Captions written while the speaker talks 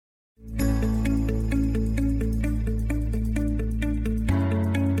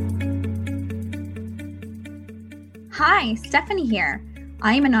Hi, Stephanie here.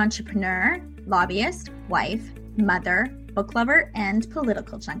 I am an entrepreneur, lobbyist, wife, mother, book lover, and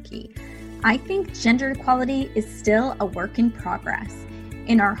political junkie. I think gender equality is still a work in progress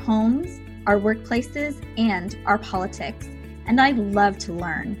in our homes, our workplaces, and our politics. And I love to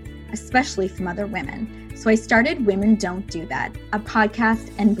learn, especially from other women. So I started Women Don't Do That, a podcast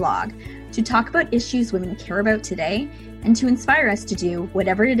and blog to talk about issues women care about today and to inspire us to do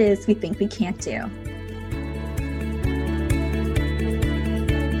whatever it is we think we can't do.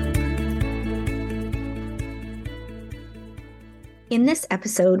 In this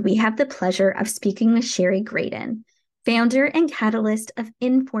episode, we have the pleasure of speaking with Shari Graydon, founder and catalyst of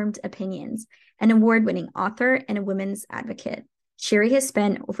Informed Opinions, an award-winning author and a women's advocate. Shari has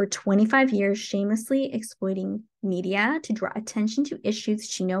spent over 25 years shamelessly exploiting media to draw attention to issues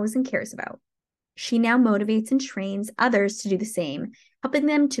she knows and cares about. She now motivates and trains others to do the same, helping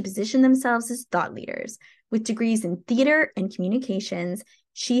them to position themselves as thought leaders. With degrees in theater and communications,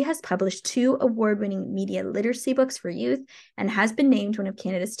 she has published 2 award-winning media literacy books for youth and has been named one of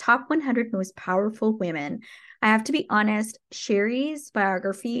Canada's top 100 most powerful women. I have to be honest, Shari's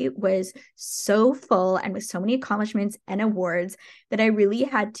biography was so full and with so many accomplishments and awards that I really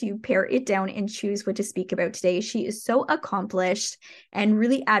had to pare it down and choose what to speak about today. She is so accomplished and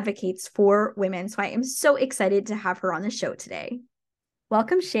really advocates for women. So I am so excited to have her on the show today.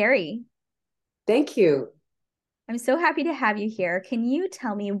 Welcome, Shari. Thank you. I'm so happy to have you here. Can you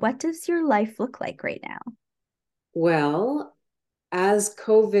tell me, what does your life look like right now? Well, as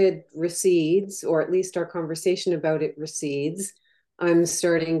COVID recedes, or at least our conversation about it recedes, I'm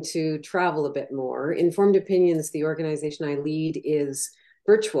starting to travel a bit more. Informed Opinions, the organization I lead, is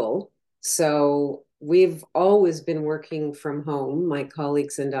virtual. So we've always been working from home, my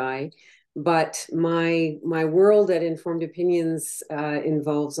colleagues and I. But my world at Informed Opinions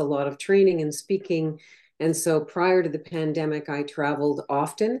involves a lot of training and speaking. And so prior to the pandemic, I traveled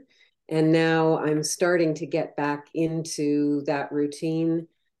often. And now I'm starting to get back into that routine,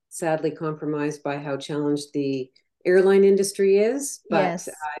 sadly compromised by how challenged the airline industry is. But Yes.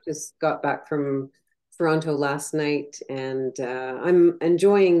 I just got back from Toronto last night, and I'm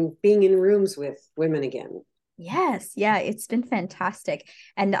enjoying being in rooms with women again. Yes. Yeah, it's been fantastic.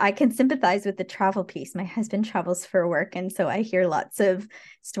 And I can sympathize with the travel piece. My husband travels for work, and so I hear lots of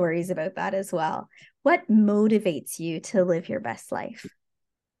stories about that as well. What motivates you to live your best life?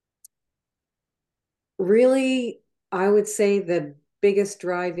 Really, I would say the biggest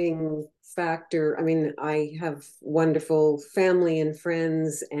driving factor, I mean, I have wonderful family and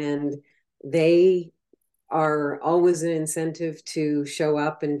friends, and they are always an incentive to show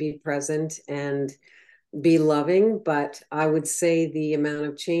up and be present and be loving. But I would say the amount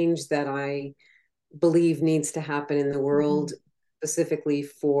of change that I believe needs to happen in the world, Mhm. specifically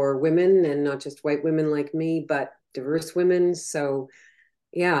for women, and not just white women like me, but diverse women. So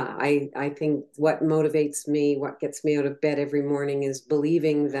yeah, I think what motivates me, what gets me out of bed every morning is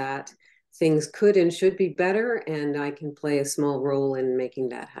believing that things could and should be better, and I can play a small role in making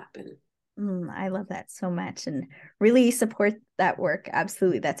that happen. I love that so much and really support that work.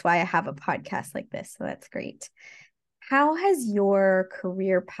 Absolutely. That's why I have a podcast like this. So that's great. How has your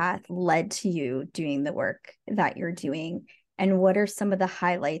career path led to you doing the work that you're doing? And what are some of the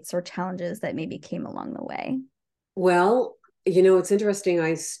highlights or challenges that maybe came along the way? Well, it's interesting.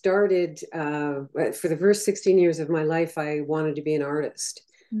 I started for the first 16 years of my life, I wanted to be an artist.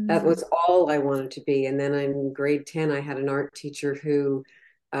 That Mm. was all I wanted to be. And then in grade 10, I had an art teacher who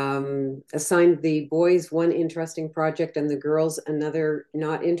assigned the boys one interesting project and the girls another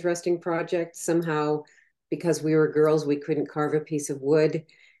not interesting project. Somehow, because we were girls, we couldn't carve a piece of wood.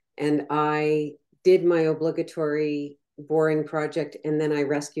 And I did my obligatory boring project, and then I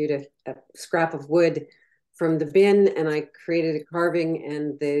rescued a scrap of wood from the bin, and I created a carving,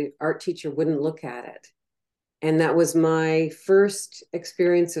 and the art teacher wouldn't look at it. And that was my first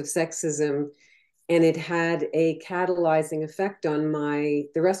experience of sexism, and it had a catalyzing effect on my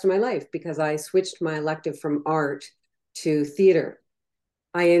the rest of my life because I switched my elective from art to theater.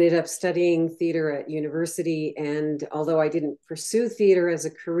 I ended up studying theater at university, and although I didn't pursue theater as a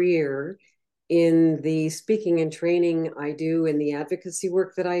career, in the speaking and training I do, in the advocacy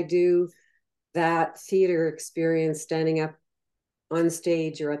work that I do, that theater experience, standing up on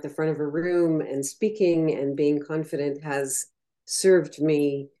stage or at the front of a room and speaking and being confident, has served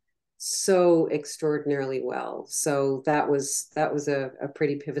me so extraordinarily well. So that was a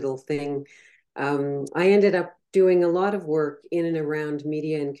pretty pivotal thing. I ended up doing a lot of work in and around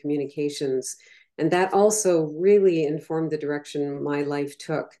media and communications, and that also really informed the direction my life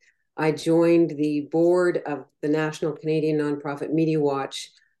took. I joined the board of the National Canadian Nonprofit Media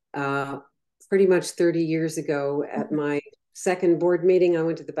Watch uh, pretty much 30 years ago. At my second board meeting, I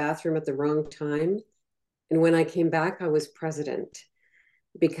went to the bathroom at the wrong time. And when I came back, I was president,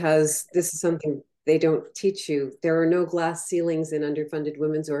 because this is something they don't teach you. There are no glass ceilings in underfunded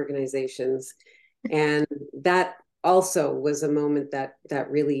women's organizations. And that also was a moment that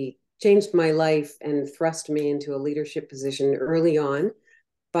really changed my life and thrust me into a leadership position early on,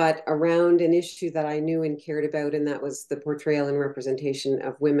 but around an issue that I knew and cared about, and that was the portrayal and representation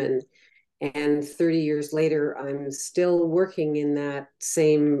of women. And 30 years later, I'm still working in that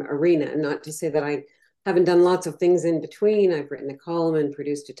same arena. Not to say that I haven't done lots of things in between. I've written a column and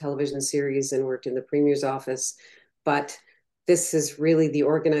produced a television series and worked in the Premier's office. But this is really the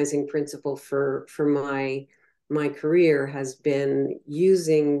organizing principle for my career, has been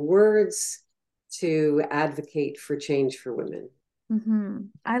using words to advocate for change for women.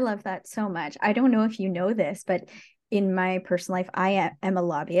 I love that so much. I don't know if you know this, but in my personal life, I am a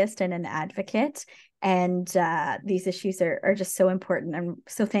lobbyist and an advocate. And these issues are just so important. I'm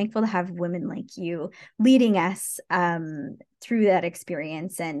so thankful to have women like you leading us through that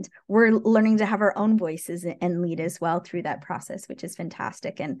experience. And we're learning to have our own voices and lead as well through that process, which is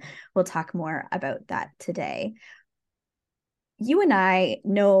fantastic. And we'll talk more about that today. You and I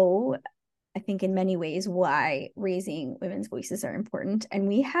know, I think, in many ways, why raising women's voices are important. And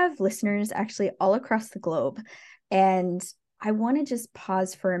we have listeners actually all across the globe. And I want to just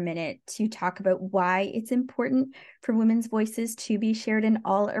pause for a minute to talk about why it's important for women's voices to be shared in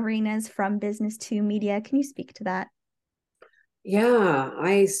all arenas, from business to media. Can you speak to that? Yeah,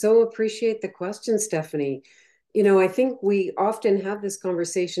 I so appreciate the question, Stephanie. I think we often have this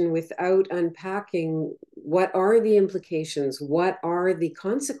conversation without unpacking what are the implications, what are the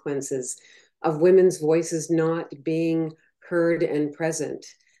consequences of women's voices not being heard and present.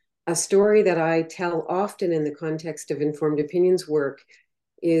 A story that I tell often in the context of informed opinions work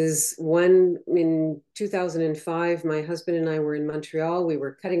is one in 2005. My husband and I were in Montreal. We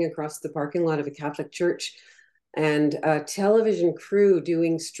were cutting across the parking lot of a Catholic church, and a television crew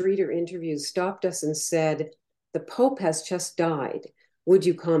doing streeter interviews stopped us and said, "The Pope has just died. Would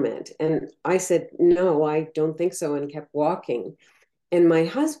you comment?" And I said, "No, I don't think so," and kept walking. And my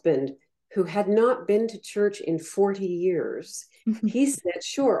husband, who had not been to church in 40 years, he said,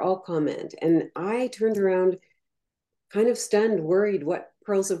 "Sure, I'll comment." And I turned around, kind of stunned, worried what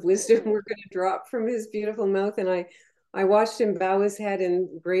pearls of wisdom were going to drop from his beautiful mouth. And I watched him bow his head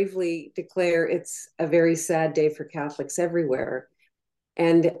and gravely declare, "It's a very sad day for Catholics everywhere."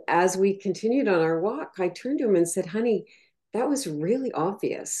 And as we continued on our walk, I turned to him and said, "Honey, that was really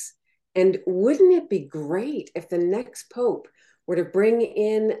obvious. And wouldn't it be great if the next Pope were to bring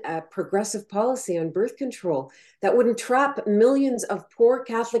in a progressive policy on birth control that wouldn't trap millions of poor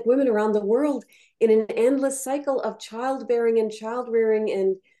Catholic women around the world in an endless cycle of childbearing and child rearing?"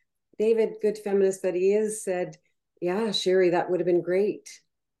 And David, good feminist that he is, said, "Yeah, Shari, that would have been great.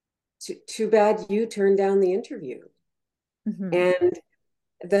 Too bad you turned down the interview." And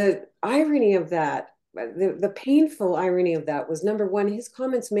the irony of that, the painful irony of that was, number one, his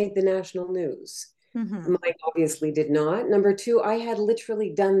comments made the national news. Mine obviously did not. Number two, I had literally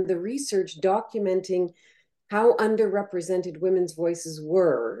done the research documenting how underrepresented women's voices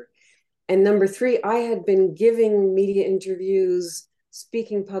were. And number three, I had been giving media interviews,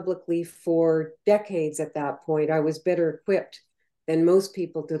 speaking publicly for decades at that point. I was better equipped than most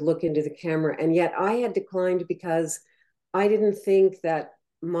people to look into the camera. And yet I had declined because I didn't think that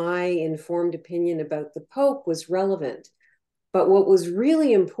my informed opinion about the Pope was relevant. But what was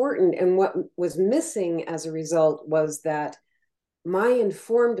really important and what was missing as a result was that my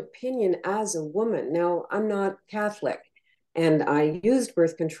informed opinion as a woman, now I'm not Catholic and I used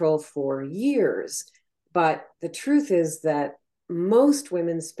birth control for years, but the truth is that most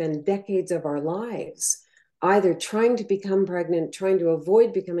women spend decades of our lives either trying to become pregnant, trying to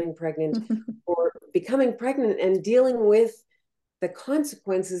avoid becoming pregnant, or becoming pregnant and dealing with the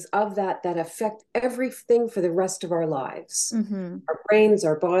consequences of that affect everything for the rest of our lives. Our brains,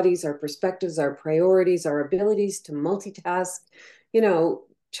 our bodies, our perspectives, our priorities, our abilities to multitask.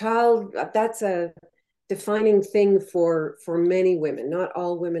 That's a defining thing for many women, not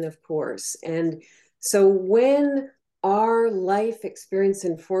all women, of course. And so when our life experience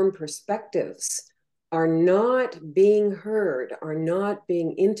informed perspectives are not being heard, are not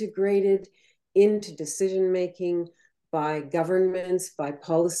being integrated into decision making by governments, by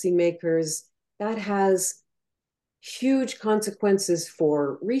policymakers, that has huge consequences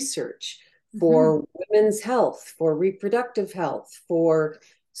for research, for women's health, for reproductive health, for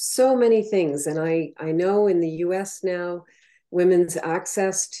so many things. And I know in the US now, women's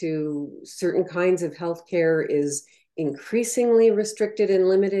access to certain kinds of healthcare is increasingly restricted and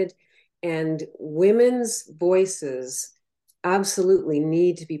limited. And women's voices absolutely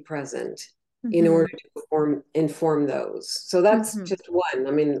need to be present in order Mm-hmm. to inform those. So that's Mm-hmm. just one.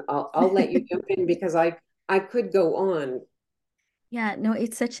 I mean, I'll let you jump in because I could go on. Yeah, no,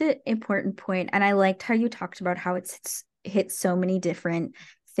 it's such an important point. And I liked how you talked about how it's hit so many different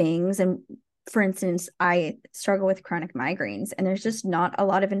things. And for instance, I struggle with chronic migraines, and there's just not a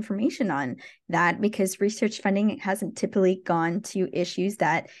lot of information on that because research funding hasn't typically gone to issues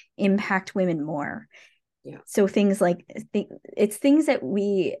that impact women more. Yeah. So things like it's things that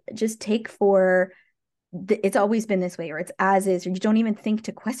we just take for it's always been this way, or it's as is, or you don't even think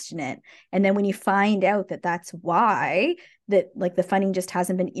to question it. And then when you find out that that's why, that like the funding just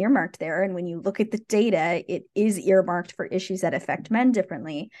hasn't been earmarked there, and when you look at the data, it is earmarked for issues that affect men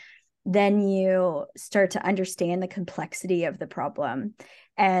differently, then you start to understand the complexity of the problem.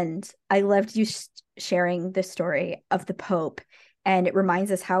 And I loved you sharing the story of the Pope. And it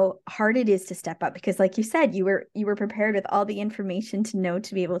reminds us how hard it is to step up because, like you said, you were prepared with all the information to know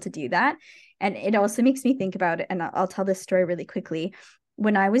to be able to do that. And it also makes me think about it. And I'll tell this story really quickly.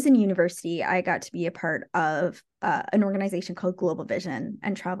 When I was in university, I got to be a part of an organization called Global Vision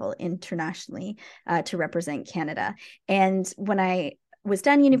and travel internationally to represent Canada. And when I was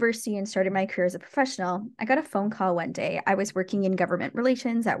done university and started my career as a professional, I got a phone call one day. I was working in government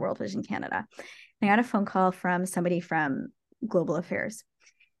relations at World Vision Canada. I got a phone call from somebody from Global Affairs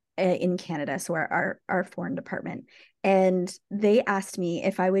in Canada, so our foreign department. And they asked me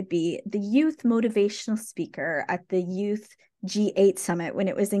if I would be the youth motivational speaker at the Youth G8 Summit when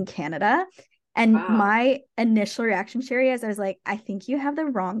it was in Canada. And Wow. my initial reaction, Shari, is I was like, I think you have the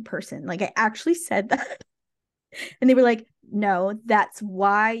wrong person. Like, I actually said that. And they were like, no, that's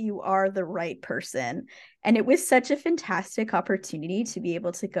why you are the right person. And it was such a fantastic opportunity to be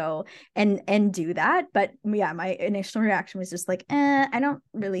able to go and do that. But yeah, my initial reaction was just like, I don't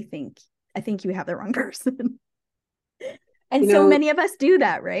really think, I think you have the wrong person. And You so know, many of us do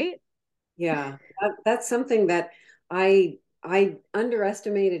that, right? yeah, that's something that I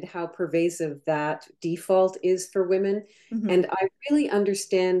underestimated how pervasive that default is for women, Mm-hmm. and I really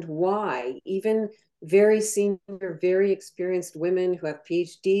understand why. Even very senior, very experienced women who have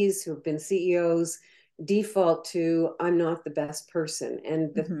PhDs, who have been CEOs, default to I'm not the best person.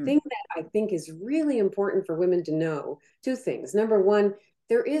 And the Mm-hmm. thing that I think is really important for women to know, two things. Number one,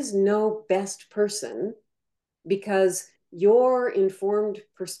 there is no best person because your informed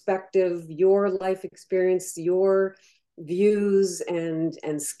perspective, your life experience, your views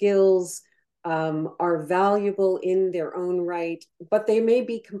and skills are valuable in their own right, but they may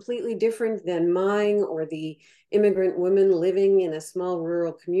be completely different than mine or the immigrant woman living in a small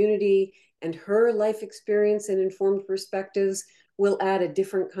rural community, and her life experience and informed perspectives will add a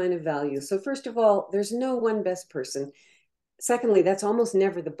different kind of value. So first of all, there's no one best person. Secondly, that's almost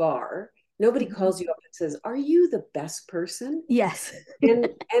never the bar. Nobody Mm-hmm. calls you up and says, "Are you the best person?" Yes. And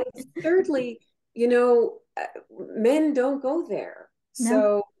thirdly, you know, men don't go there. No.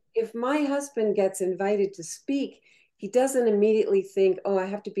 So if my husband gets invited to speak, he doesn't immediately think, "Oh, I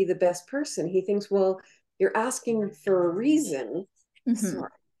have to be the best person." He thinks, "Well, you're asking for a reason." Mm-hmm. Sorry.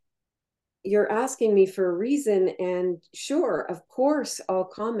 You're asking me for a reason, and sure, of course I'll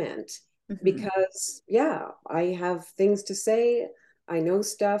comment Mm-hmm. because yeah, I have things to say. I know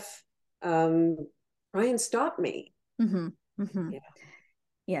stuff. um Try and stop me. Mm-hmm. Mm-hmm. Yeah.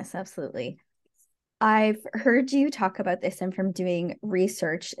 Yes, absolutely. I've heard you talk about this and from doing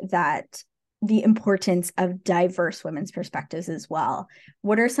research that the importance of diverse women's perspectives as well.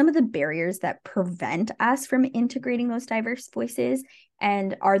 What are some of the barriers that prevent us from integrating those diverse voices?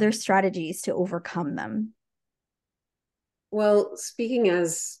 And are there strategies to overcome them? Well, speaking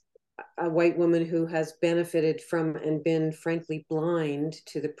as a white woman who has benefited from and been frankly blind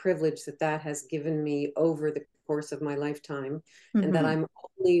to the privilege that that has given me over the course of my lifetime, and that Mm-hmm. I'm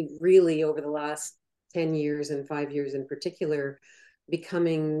only really over the last 10 years and 5 years in particular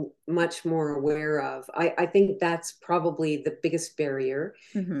becoming much more aware of. I think that's probably the biggest barrier.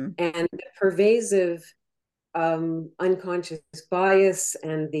 Mm-hmm. And the pervasive unconscious bias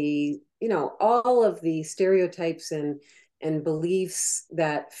and the, you know, all of the stereotypes and beliefs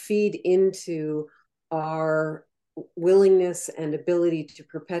that feed into our willingness and ability to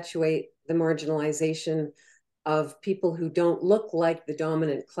perpetuate the marginalization of people who don't look like the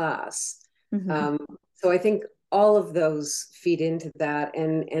dominant class. Mm-hmm. Um, so I think all of those feed into that,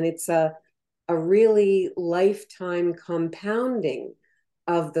 and it's a really lifetime compounding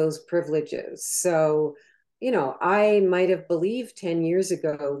of those privileges. So, you know, I might have believed 10 years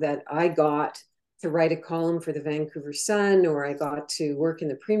ago that I got to write a column for the Vancouver Sun, or I got to work in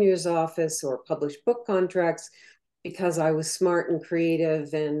the premier's office or publish book contracts because I was smart and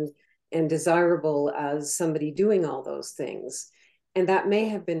creative and desirable as somebody doing all those things. And that may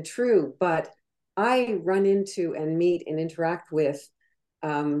have been true, but I run into and meet and interact with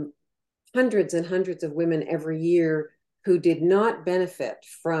um, hundreds and hundreds of women every year who did not benefit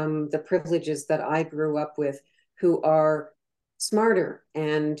from the privileges that I grew up with, who are smarter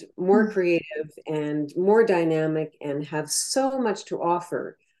and more creative and more dynamic and have so much to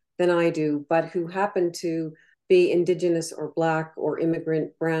offer than I do, but who happen to be Indigenous or Black or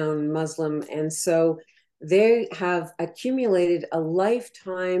immigrant, brown, Muslim. And so they have accumulated a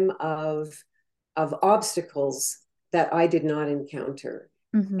lifetime of obstacles that I did not encounter.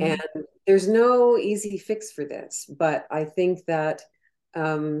 Mm-hmm. And there's no easy fix for this, but I think that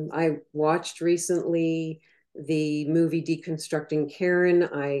I watched recently the movie Deconstructing Karen.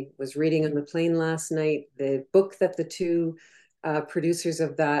 I was reading on the plane last night the book that the two producers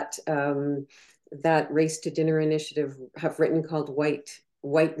of that Race to Dinner initiative have written called White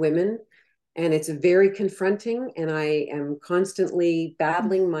Women. And it's very confronting, and I am constantly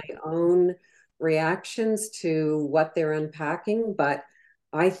battling my own reactions to what they're unpacking. But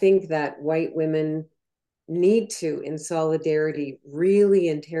I think that white women need to, in solidarity, really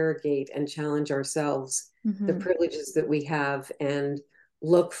interrogate and challenge ourselves, the Mm-hmm. privileges that we have, and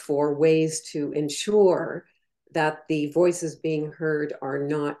look for ways to ensure that the voices being heard are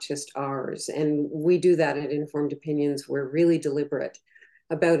not just ours. And we do that at Informed Opinions. We're really deliberate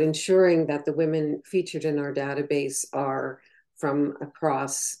about ensuring that the women featured in our database are from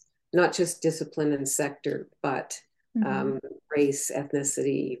across not just discipline and sector, but Mm-hmm. um, race,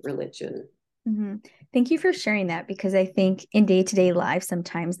 ethnicity, religion. Mm-hmm. Thank you for sharing that, because I think in day-to-day life,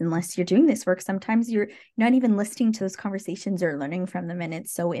 sometimes, unless you're doing this work, sometimes you're not even listening to those conversations or learning from them. And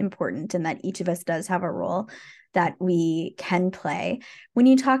it's so important, and that each of us does have a role that we can play. When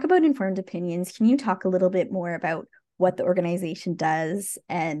you talk about Informed Opinions, can you talk a little bit more about what the organization does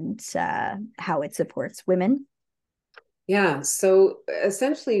and how it supports women? Yeah, so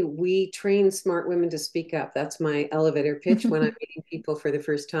essentially, we train smart women to speak up. That's my elevator pitch when I'm meeting people for the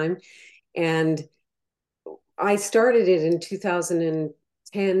first time. And I started it in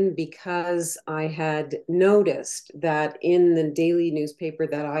 2010 because I had noticed that in the daily newspaper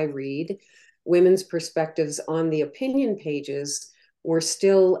that I read, women's perspectives on the opinion pages were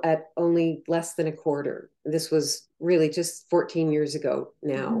still at only less than a quarter. This was really just 14 years ago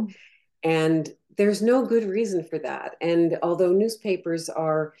now. Mm-hmm. And there's no good reason for that. And although newspapers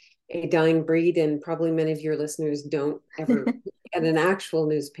are a dying breed, and probably many of your listeners don't ever get an actual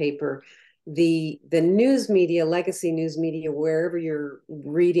newspaper, the news media, legacy news media, wherever you're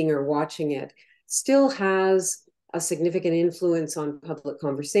reading or watching it, still has a significant influence on public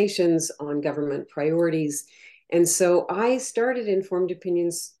conversations, on government priorities. And so I started Informed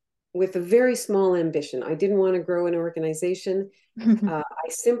Opinions with a very small ambition. I didn't want to grow an organization. I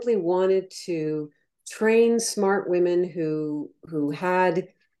simply wanted to train smart women who had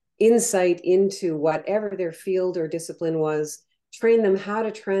insight into whatever their field or discipline was, train them how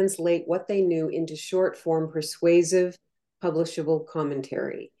to translate what they knew into short form, persuasive, publishable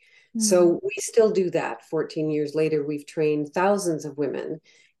commentary. Mm-hmm. So we still do that. 14 years later, we've trained thousands of women,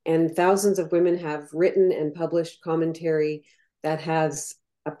 and thousands of women have written and published commentary that has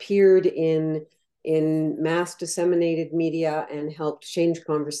appeared in mass disseminated media and helped change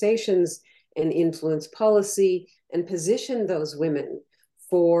conversations and influence policy and position those women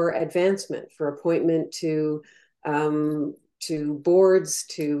for advancement, for appointment to boards,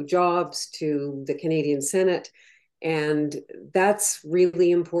 to jobs, to the Canadian Senate. And that's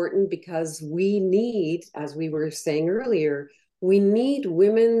really important because we need, as we were saying earlier, we need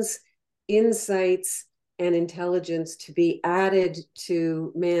women's insights and intelligence to be added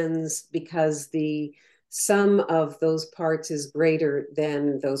to men's, because the sum of those parts is greater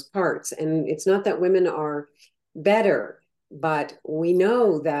than those parts. And it's not that women are better, but we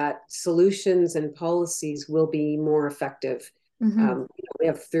know that solutions and policies will be more effective. Mm-hmm. We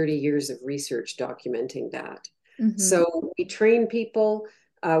have 30 years of research documenting that. Mm-hmm. So we train people,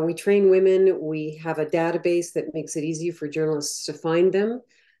 we train women, we have a database that makes it easy for journalists to find them.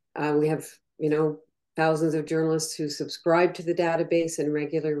 We have, thousands of journalists who subscribe to the database and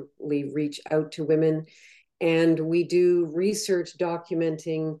regularly reach out to women. And we do research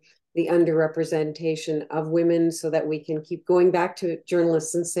documenting the underrepresentation of women so that we can keep going back to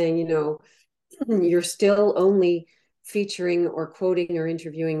journalists and saying, you're still only featuring or quoting or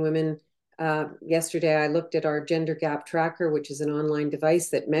interviewing women. Yesterday, I looked at our gender gap tracker, which is an online device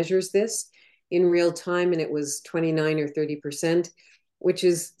that measures this in real time, and it was 29 or 30%, which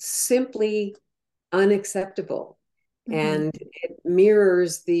is simply unacceptable. Mm-hmm. And it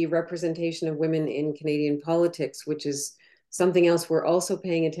mirrors the representation of women in Canadian politics, which is something else we're also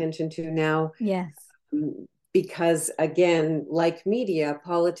paying attention to now, Yes. because again, like media,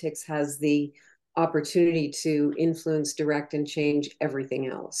 politics has the opportunity to influence, direct, and change everything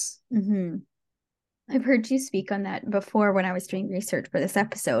else. Mm-hmm. I've heard you speak on that before when I was doing research for this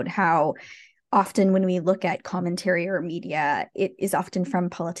episode, how often when we look at commentary or media, it is often from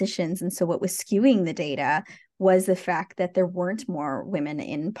politicians. And so what was skewing the data was the fact that there weren't more women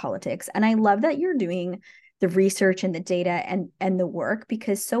in politics. And I love that you're doing the research and the data and the work,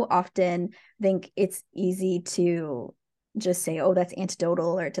 because so often I think it's easy to just say, oh, that's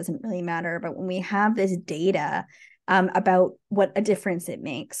anecdotal or it doesn't really matter. But when we have this data about what a difference it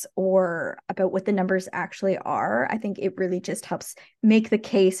makes or about what the numbers actually are, I think it really just helps make the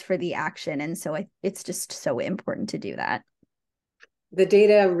case for the action. And so it's just so important to do that. The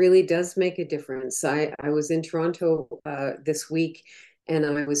data really does make a difference. I was in Toronto this week, and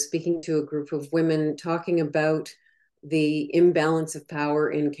I was speaking to a group of women talking about the imbalance of power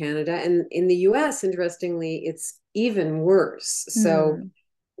in Canada. And in the US, interestingly, it's even worse. So Hmm.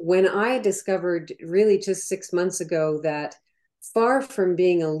 when I discovered really just 6 months ago that far from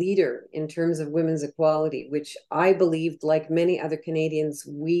being a leader in terms of women's equality, which I believed, like many other Canadians,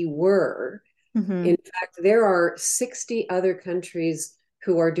 we were, Mm-hmm. in fact, there are 60 other countries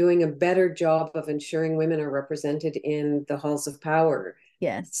who are doing a better job of ensuring women are represented in the halls of power.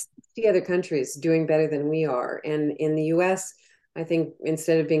 Yes. 60 other countries doing better than we are. And in the US, I think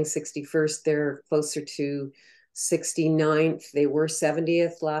instead of being 61st, they're closer to 69th. They were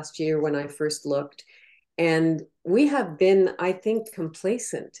 70th last year when I first looked. And we have been, I think,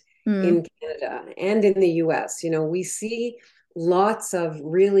 complacent Mm. in Canada and in the US. We see lots of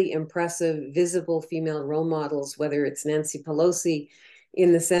really impressive, visible female role models, whether it's Nancy Pelosi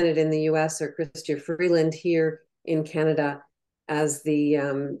in the Senate in the US or Chrystia Freeland here in Canada as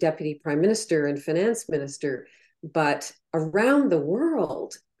the deputy prime minister and finance minister. But around the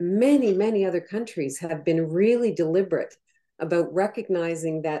world, many, many other countries have been really deliberate about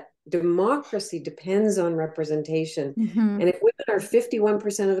recognizing that democracy depends on representation. Mm-hmm. And if women are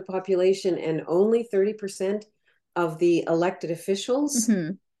 51% of the population and only 30% of the elected officials,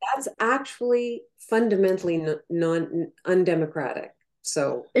 Mm-hmm. that's actually fundamentally undemocratic.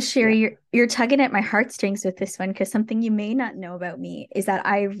 So, yeah. Shari, you're tugging at my heartstrings with this one, because something you may not know about me is that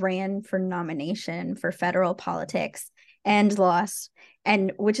I ran for nomination for federal politics and lost,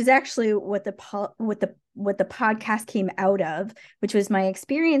 and which is actually what the podcast came out of, which was my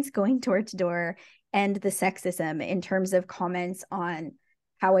experience going door to door and the sexism in terms of comments on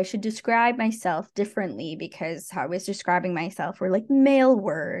how I should describe myself differently, because how I was describing myself were like male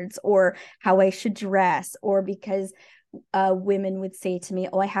words, or how I should dress, or because women would say to me,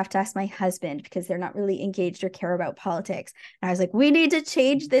 oh, I have to ask my husband because they're not really engaged or care about politics. And I was like, we need to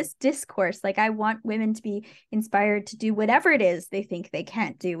change this discourse. Like, I want women to be inspired to do whatever it is they think they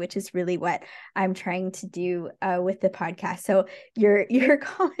can't do, which is really what I'm trying to do with the podcast. So your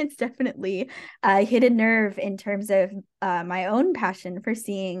comments definitely hit a nerve in terms of my own passion for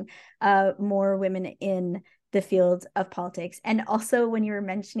seeing more women in the field of politics. And also when you were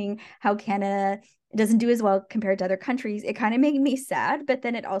mentioning how Canada doesn't do as well compared to other countries, it kind of made me sad, but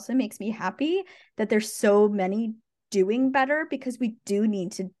then it also makes me happy that there's so many doing better, because we do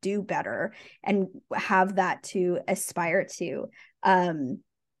need to do better and have that to aspire to,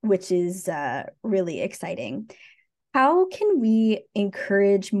 which is really exciting. How can we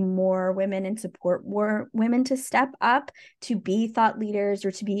encourage more women and support more women to step up to be thought leaders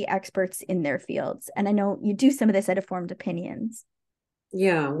or to be experts in their fields? And I know you do some of this at Informed Opinions.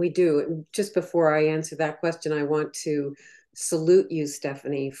 Yeah, we do. Just before I answer that question, I want to salute you,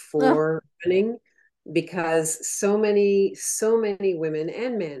 Stephanie, Oh, for running, because so many women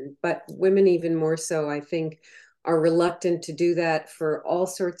and men, but women even more so, I think, are reluctant to do that for all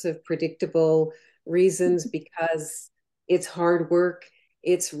sorts of predictable reasons, because it's hard work,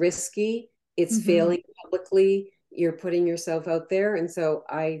 it's risky, it's mm-hmm. failing publicly, you're putting yourself out there. And so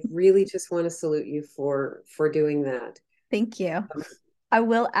I really just want to salute you for doing that. Thank you. I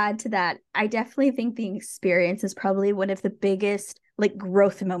will add to that. I definitely think the experience is probably one of the biggest like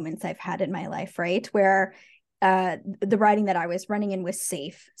growth moments I've had in my life, right? Where the riding that I was running in was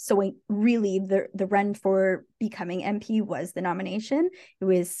safe. So really the run for becoming MP was the nomination. It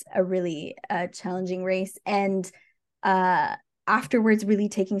was a really challenging race. And uh afterwards really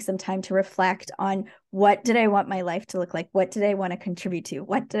taking some time to reflect on what did I want my life to look like? What did I want to contribute to?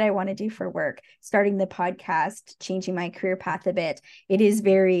 What did I want to do for work? Starting the podcast, changing my career path a bit. It is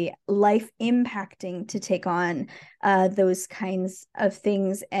very life impacting to take on those kinds of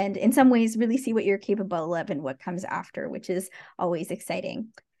things, and in some ways really see what you're capable of and what comes after, which is always exciting.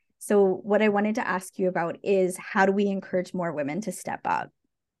 So what I wanted to ask you about is, how do we encourage more women to step up?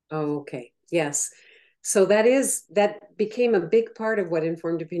 Oh, okay. Yes. So that became a big part of what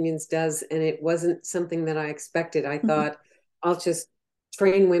Informed Opinions does, and it wasn't something that I expected. I thought I'll just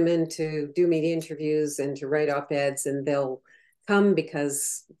train women to do media interviews and to write op-eds, and they'll come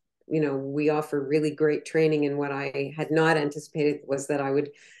because, we offer really great training. And what I had not anticipated was that I would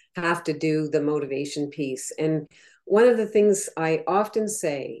have to do the motivation piece. And one of the things I often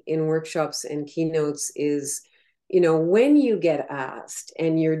say in workshops and keynotes is, when you get asked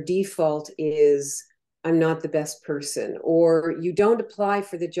and your default is, I'm not the best person, or you don't apply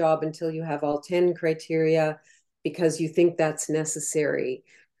for the job until you have all 10 criteria because you think that's necessary,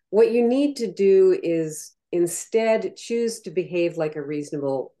 what you need to do is instead choose to behave like a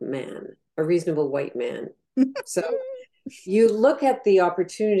reasonable man, a reasonable white man. So you look at the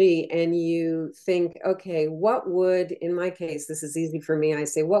opportunity and you think, okay, what would, in my case, this is easy for me. I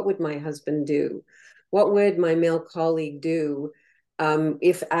say, what would my husband do? What would my male colleague do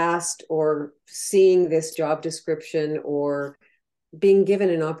if asked, or seeing this job description, or being given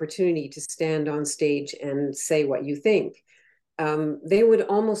an opportunity to stand on stage and say what you think? They would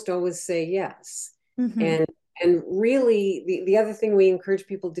almost always say yes. Mm-hmm. And really, the other thing we encourage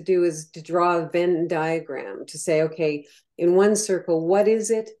people to do is to draw a Venn diagram, to say, okay, in one circle, what is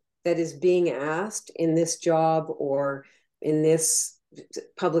it that is being asked in this job, or in this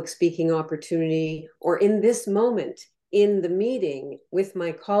public speaking opportunity, or in this moment in the meeting with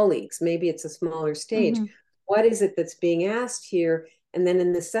my colleagues? Maybe it's a smaller stage. Mm-hmm. What is it that's being asked here? And then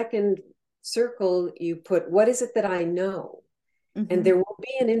in the second circle, you put, what is it that I know? And Mm-hmm. there will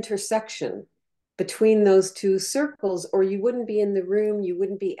be an intersection between those two circles, or you wouldn't be in the room, you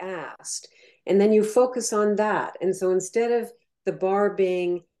wouldn't be asked. And then you focus on that. And so instead of the bar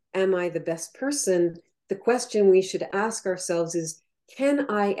being, am I the best person? The question we should ask ourselves is, can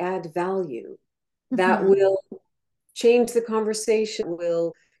I add value that Mm-hmm. will change the conversation,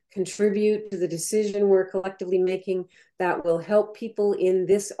 will contribute to the decision we're collectively making, that will help people in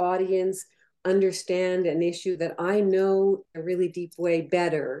this audience understand an issue that I know a really deep way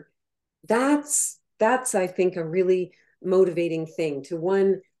better? That's I think a really motivating thing to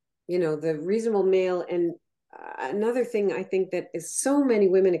one, the reasonable male. And another thing I think that is so many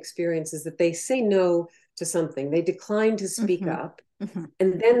women experience is that they say no to something, they decline to speak Mm-hmm. up, Mm-hmm.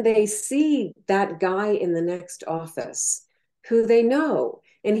 and then they see that guy in the next office who they know,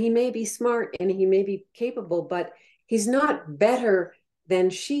 and he may be smart and he may be capable, but he's not better than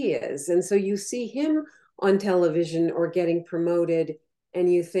she is. And so you see him on television or getting promoted,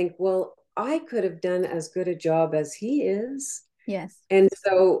 and you think, well, I could have done as good a job as he is. Yes. And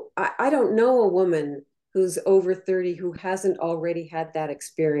so I don't know a woman who's over 30 who hasn't already had that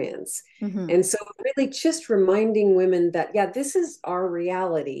experience. Mm-hmm. And so really just reminding women that, yeah, this is our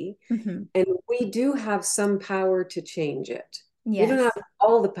reality, Mm-hmm. and we do have some power to change it. We don't have Yes.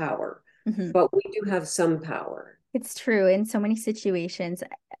 all the power, Mm-hmm. but we do have some power. It's true. In so many situations,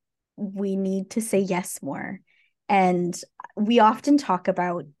 we need to say yes more. And we often talk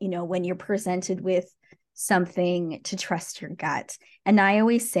about, when you're presented with something, to trust your gut. And I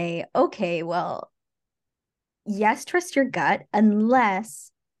always say, okay, well, yes, trust your gut,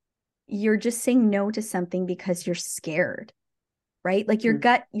 unless you're just saying no to something because you're scared, right? Like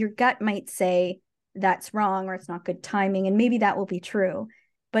Mm-hmm. your gut might say that's wrong, or it's not good timing, and maybe that will be true.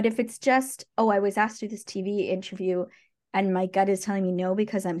 But if it's just, oh, I was asked to do this TV interview and my gut is telling me no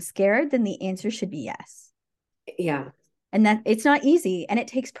because I'm scared, then the answer should be yes. Yeah, And that it's not easy, and it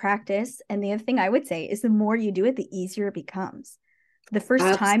takes practice. And the other thing I would say is, the more you do it, the easier it becomes. The first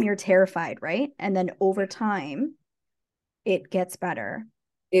time absolutely. you're terrified, right? And then over time, it gets better.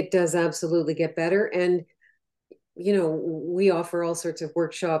 It does absolutely get better. And we offer all sorts of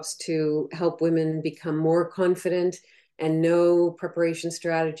workshops to help women become more confident and know preparation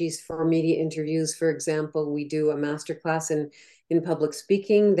strategies for media interviews. For example, we do a masterclass in public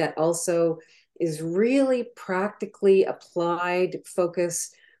speaking that also is really practically applied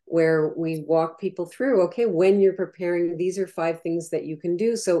focus, where we walk people through, okay, when you're preparing, these are 5 things that you can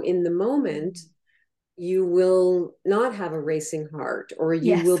do. So in the moment, you will not have a racing heart, or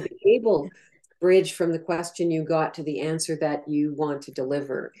you will Yes. be able to bridge from the question you got to the answer that you want to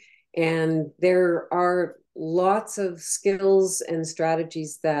deliver. And there are lots of skills and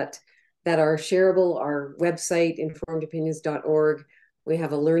strategies that are shareable. Our website, informedopinions.org, we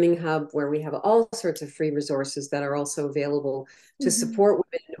have a learning hub where we have all sorts of free resources that are also available to Mm-hmm. support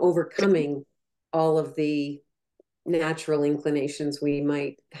women in overcoming all of the natural inclinations we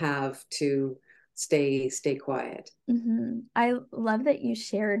might have to stay quiet. I love that you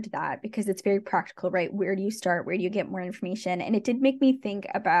shared that because it's very practical, right? Where do you start? Where do you get more information? And it did make me think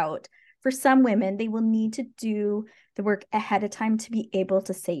about, for some women, they will need to do the work ahead of time to be able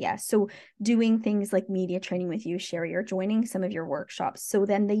to say yes. So doing things like media training with you, Shari, or joining some of your workshops, so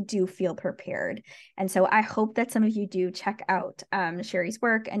then they do feel prepared. And so I hope that some of you do check out Shari's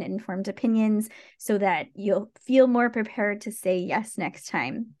work and Informed Opinions so that you'll feel more prepared to say yes next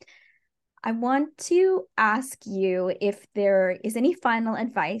time. I want to ask you if there is any final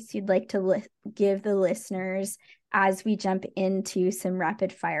advice you'd like to give the listeners as we jump into some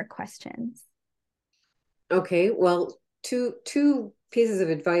rapid fire questions. Okay, well, two pieces of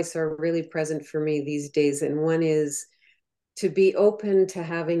advice are really present for me these days, and one is to be open to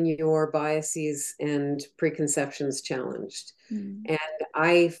having your biases and preconceptions challenged. And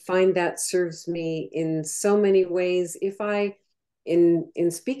I find that serves me in so many ways.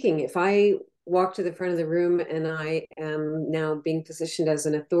 In speaking, if I walk to the front of the room and I am now being positioned as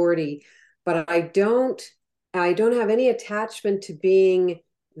an authority, but I don't have any attachment to being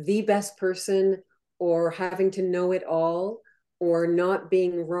the best person or having to know it all or not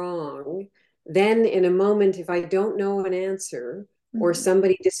being wrong, then in a moment, if I don't know an answer or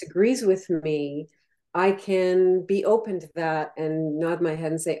somebody disagrees with me, I can be open to that and nod my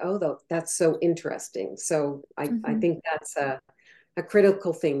head and say, oh, that's so interesting. So I think that's a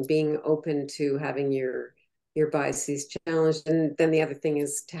critical thing, being open to having your biases challenged. And then the other thing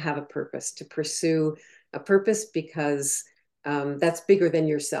is to have a purpose, to pursue a purpose, because that's bigger than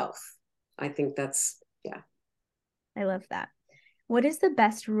yourself. I think that's, yeah. I love that. What is the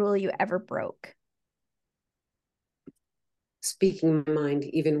best rule you ever broke? Speaking my mind,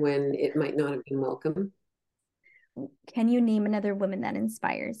 even when it might not have been welcome. Can you name another woman that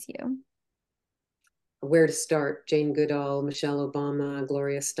inspires you? Where to start? Jane Goodall, Michelle Obama,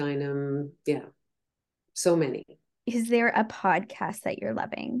 Gloria Steinem. Yeah, so many. Is there a podcast that you're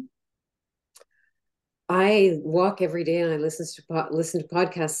loving? I walk every day and I listen to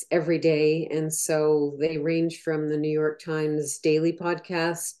podcasts every day. And so they range from the New York Times daily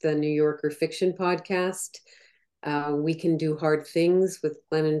podcast, the New Yorker fiction podcast. We Can Do Hard Things with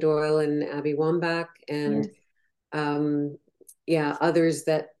Glennon Doyle and Abby Wambach, and others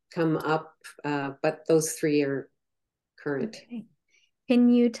that come up. But those three are current. Okay. Can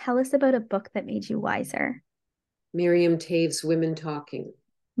you tell us about a book that made you wiser? Miriam Toews' Women Talking.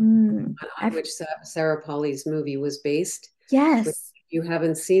 On which Sarah Polley's movie was based. Yes. If you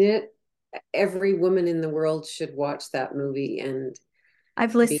haven't seen it, every woman in the world should watch that movie. And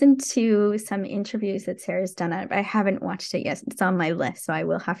I've listened to some interviews that Sarah's done on it, but I haven't watched it yet. It's on my list, so I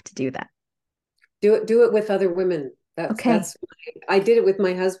will have to do that. Do it with other women. I did it with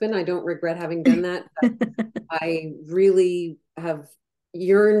my husband. I don't regret having done that. I really have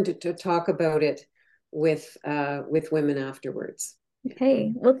yearned to talk about it with women afterwards.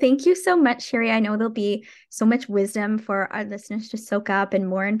 Okay. Well, thank you so much, Shari. I know there'll be so much wisdom for our listeners to soak up and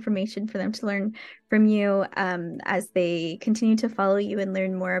more information for them to learn from you as they continue to follow you and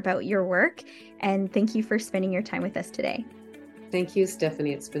learn more about your work. And thank you for spending your time with us today. Thank you,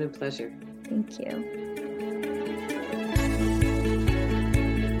 Stephanie. It's been a pleasure. Thank you.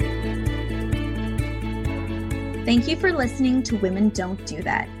 Thank you for listening to Women Don't Do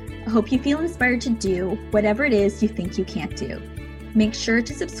That. I hope you feel inspired to do whatever it is you think you can't do. Make sure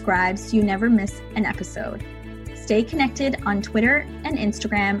to subscribe so you never miss an episode. Stay connected on Twitter and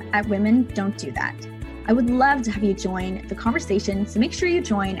Instagram at Women Don't Do That. I would love to have you join the conversation, so make sure you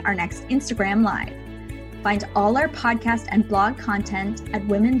join our next Instagram Live. Find all our podcast and blog content at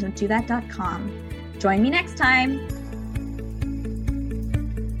womendon'tdothat.com. Join me next time.